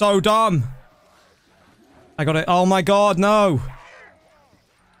 This was so dumb. I got it. Oh my god, no.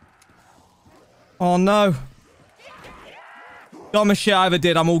 Oh no. Dumbest shit I ever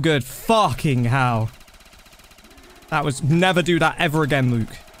did. I'm all good. Fucking hell. That was... Never do that ever again,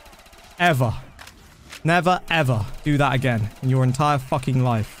 Luke. Ever. Never, ever do that again in your entire fucking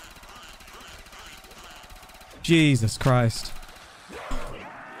life. Jesus Christ.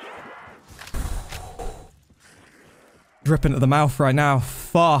 Dripping at the mouth right now.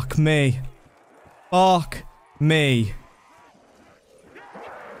 Fuck me. Fuck me.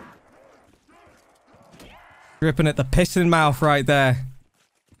 Gripping at the pissing mouth right there.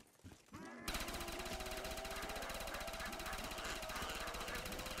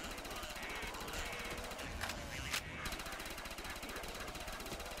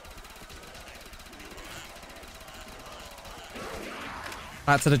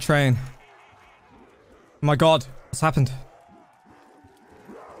 Back to the train. Oh my god. What's happened?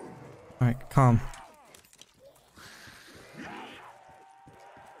 Alright, calm.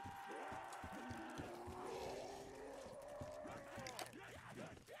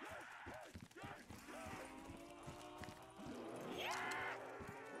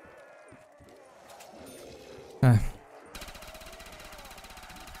 Okay.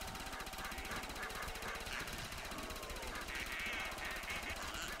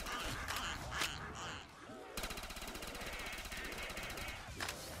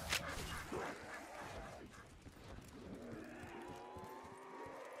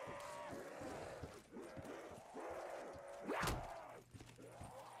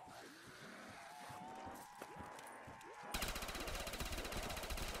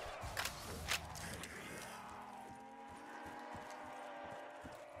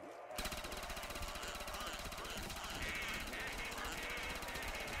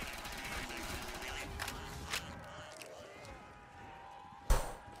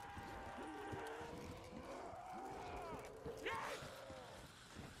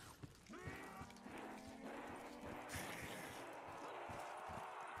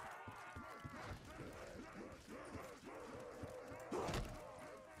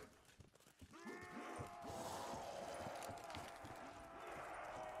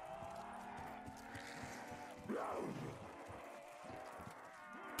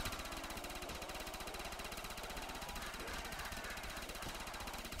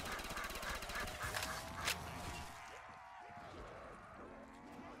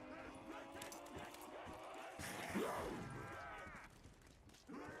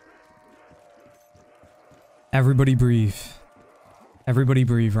 Everybody breathe. Everybody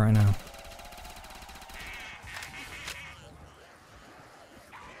breathe right now.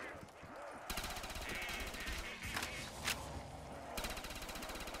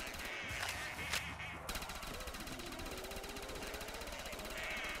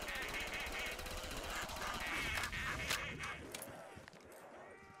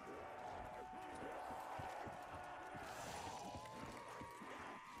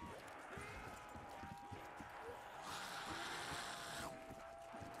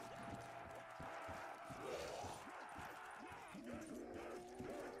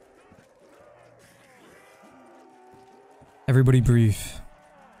 Everybody breathe.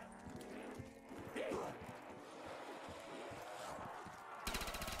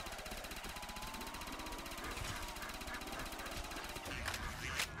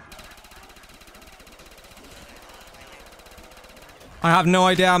 I have no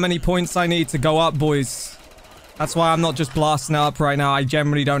idea how many points I need to go up, boys. That's why I'm not just blasting up right now. I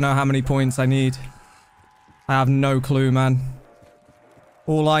generally don't know how many points I need. I have no clue, man.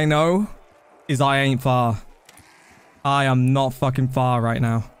 All I know is I ain't far. I am not fucking far right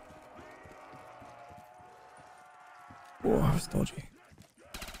now. Oh, that was dodgy.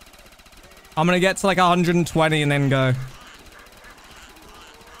 I'm gonna get to like 120 and then go.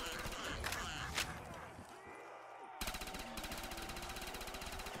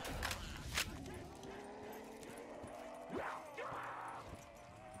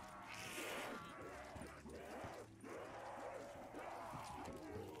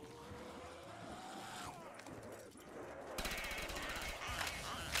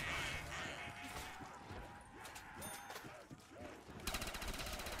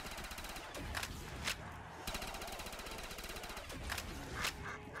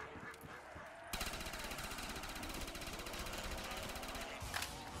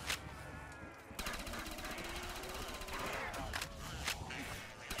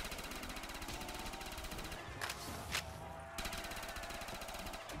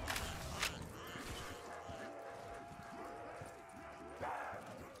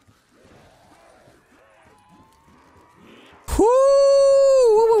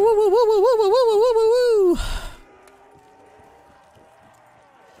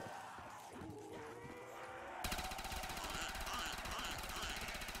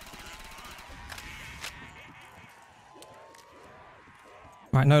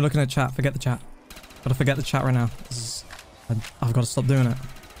 Right, no looking at chat. Forget the chat. Gotta forget the chat right now. I've got to stop doing it.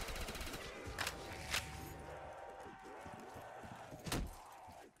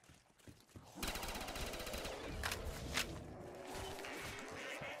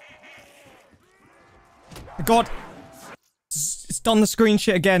 God. It's done the screen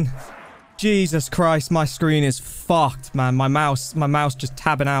shit again. Jesus Christ, my screen is fucked, man. My mouse just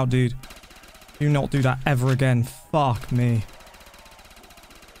tabbing out, dude. Do not do that ever again. Fuck me.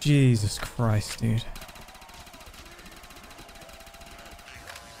 Jesus Christ, dude.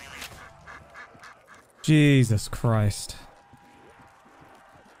 Jesus Christ.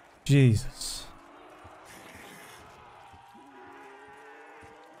 Jesus.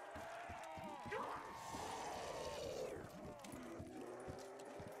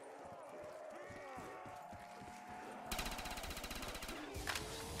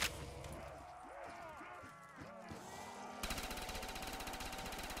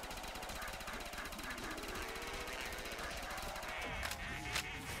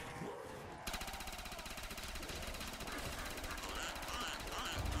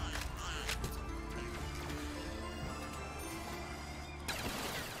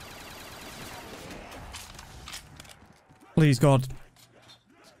 Please, God.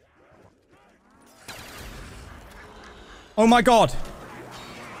 Oh my God.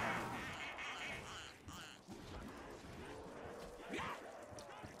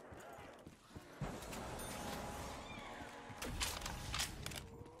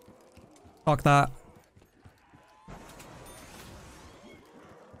 Fuck that.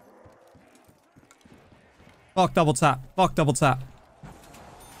 Fuck double tap. Fuck double tap.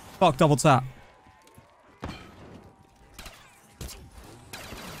 Fuck double tap.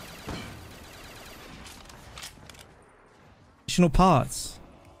 Additional parts.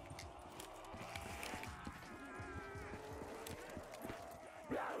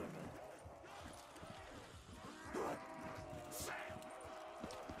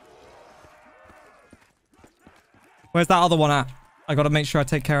 Where's that other one at? I gotta make sure I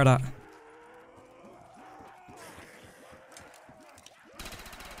take care of that.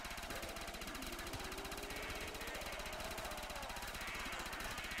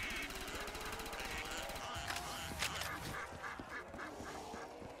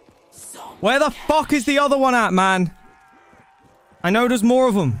 Where the fuck is the other one at, man? I know there's more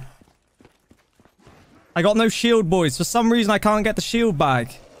of them. I got no shield, boys. For some reason, I can't get the shield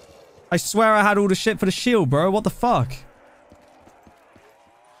back. I swear I had all the shit for the shield, bro. What the fuck?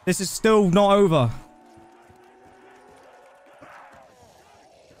 This is still not over.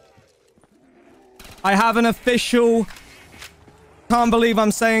 I have an official... Can't believe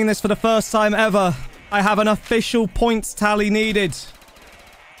I'm saying this for the first time ever. I have an official points tally needed.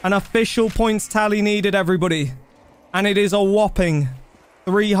 An official points tally needed, everybody. And it is a whopping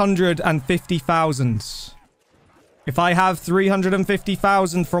 350,000. If I have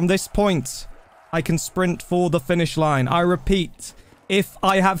 350,000 from this point, I can sprint for the finish line. I repeat, if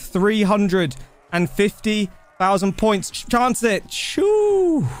I have 350,000 points, chance it,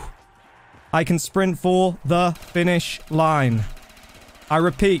 shoo, I can sprint for the finish line. I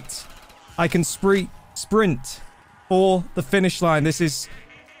repeat, I can sprint for the finish line. This is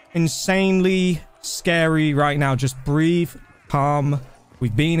insanely scary right now. Just breathe, calm.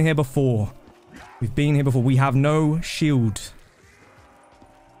 We've been here before. We've been here before. We have no shield.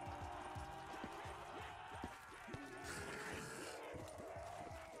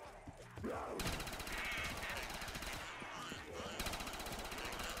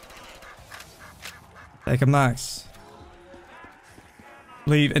 Take a max.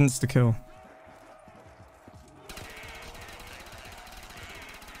 Leave insta-kill.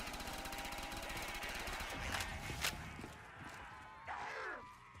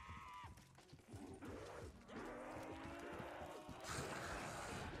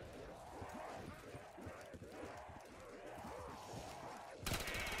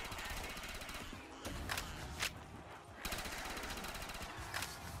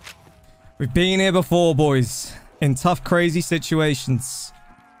 We've been here before, boys. In tough, crazy situations.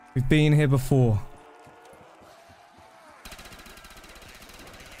 We've been here before.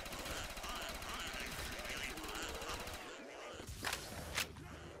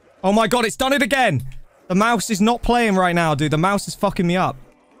 Oh my god, it's done it again! The mouse is not playing right now, dude. The mouse is fucking me up.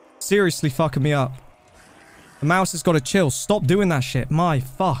 Seriously fucking me up. The mouse has got to chill. Stop doing that shit. My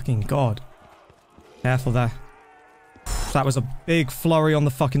fucking god. Careful there. That was a big flurry on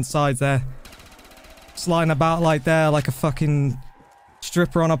the fucking sides there. Sliding about like there, like a fucking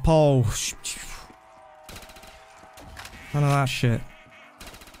stripper on a pole. None of that shit.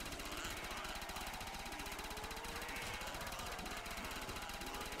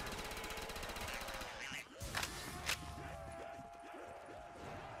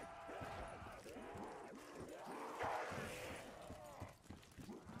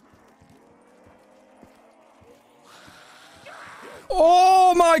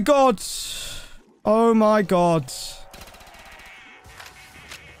 Oh my god! Oh my god.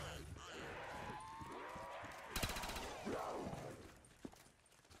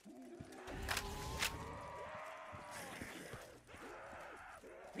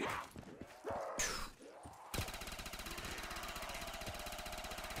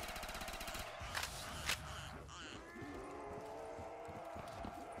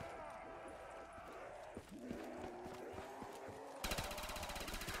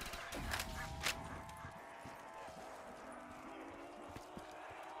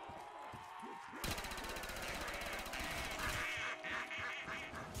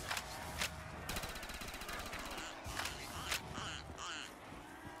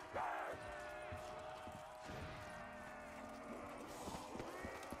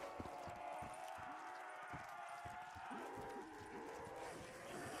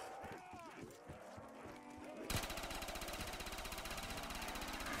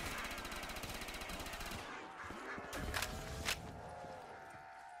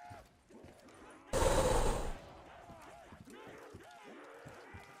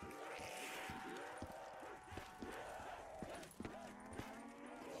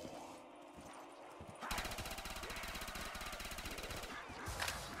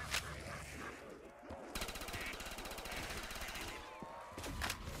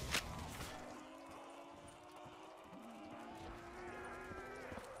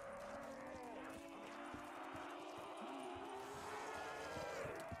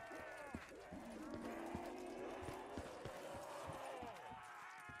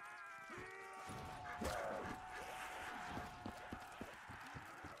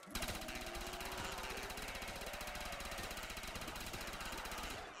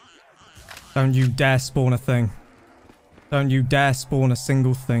 Don't you dare spawn a thing. Don't you dare spawn a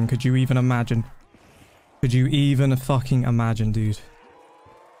single thing. Could you even imagine? Could you even fucking imagine, dude?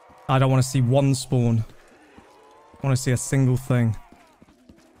 I don't want to see one spawn. I want to see a single thing.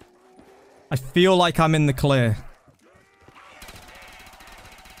 I feel like I'm in the clear.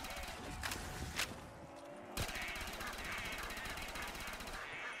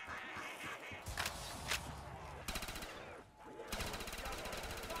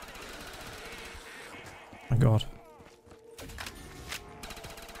 My God.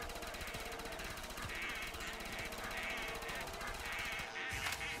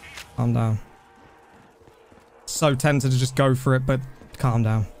 Calm down. So tempted to just go for it, but calm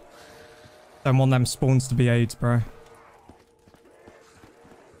down. Don't want them spawns to be AIDS, bro.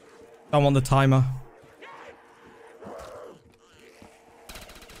 Don't want the timer.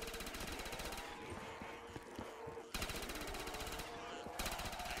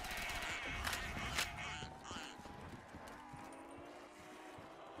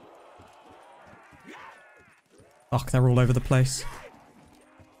 Fuck, they're all over the place.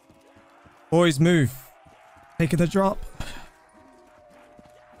 Boys, move. Taking the drop.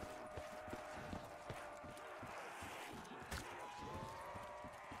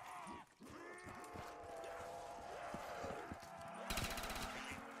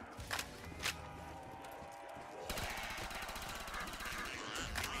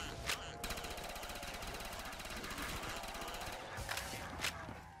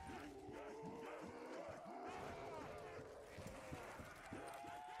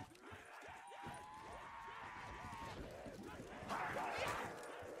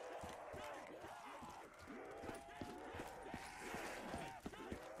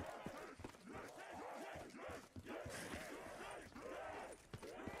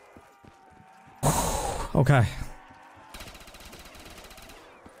 Okay.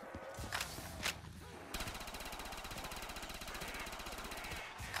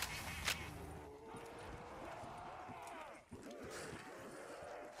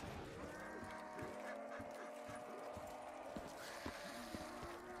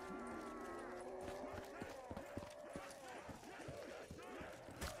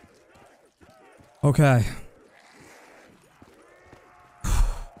 Okay.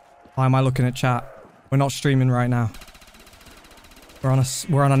 Why am I looking at chat? We're not streaming right now. We're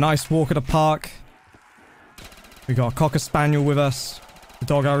on a nice walk at a park. We got a Cocker Spaniel with us. The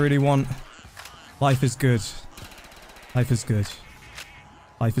dog I really want. Life is good. Life is good.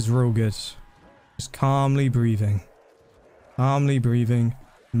 Life is real good. Just calmly breathing. Calmly breathing.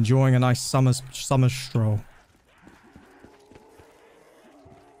 Enjoying a nice summer stroll.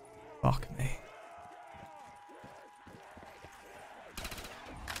 Fuck me.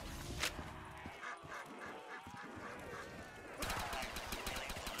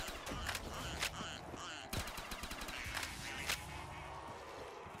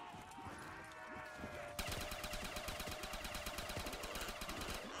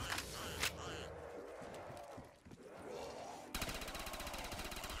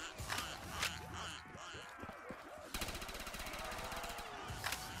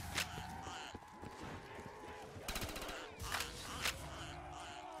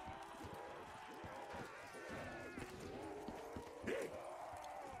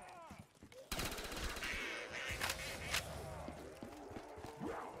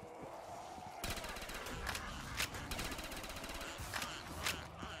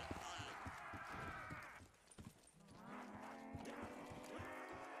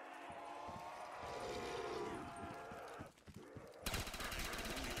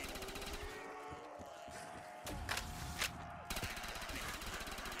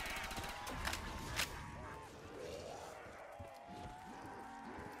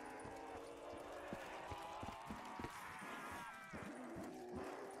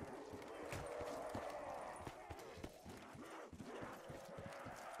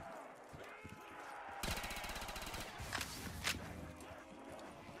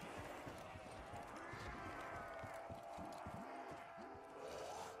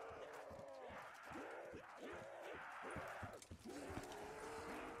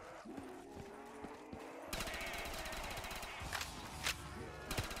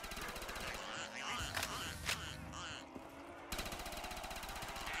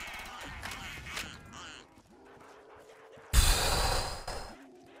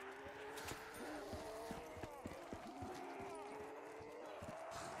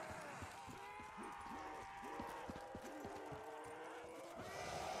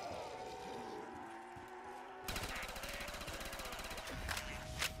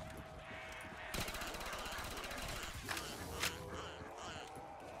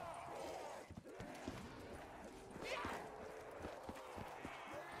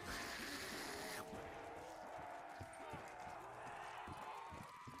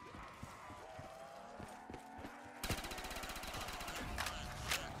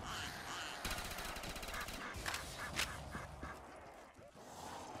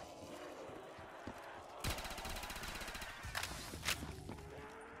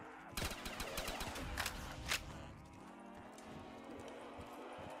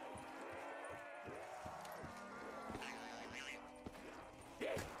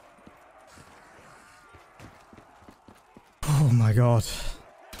 my god.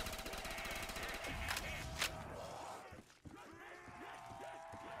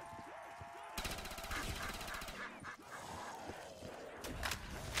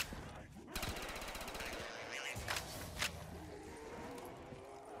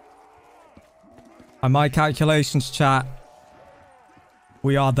 By my calculations, chat,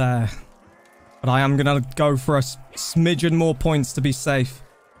 we are there. But I am gonna go for a smidgen more points to be safe.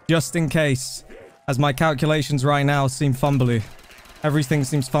 Just in case. As my calculations right now seem fumbly. Everything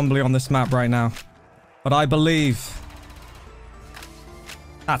seems fumbly on this map right now. But I believe...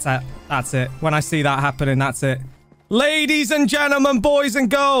 That's it. That's it. When I see that happening, that's it. Ladies and gentlemen, boys and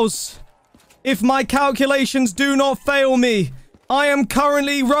girls. If my calculations do not fail me, I am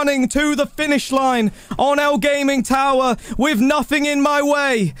currently running to the finish line on El Gaming Tower with nothing in my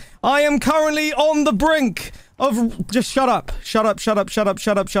way. I am currently on the brink of... Just shut up. Shut up, shut up, shut up,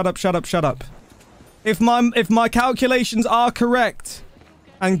 shut up, shut up, shut up, shut up. If my calculations are correct,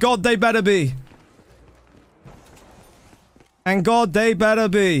 and God they better be. And God they better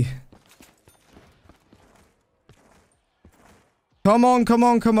be. Come on, come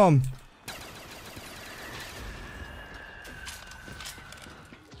on, come on.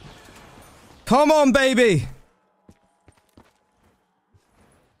 Come on, baby!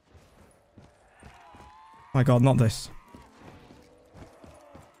 My god, not this.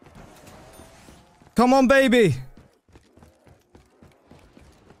 Come on, baby!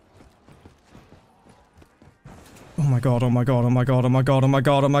 Oh my god, oh my god, oh my god, oh my god, oh my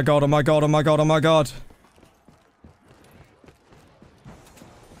god, oh my god, oh my god, oh my god, oh my god.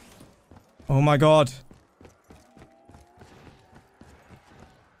 Oh my god.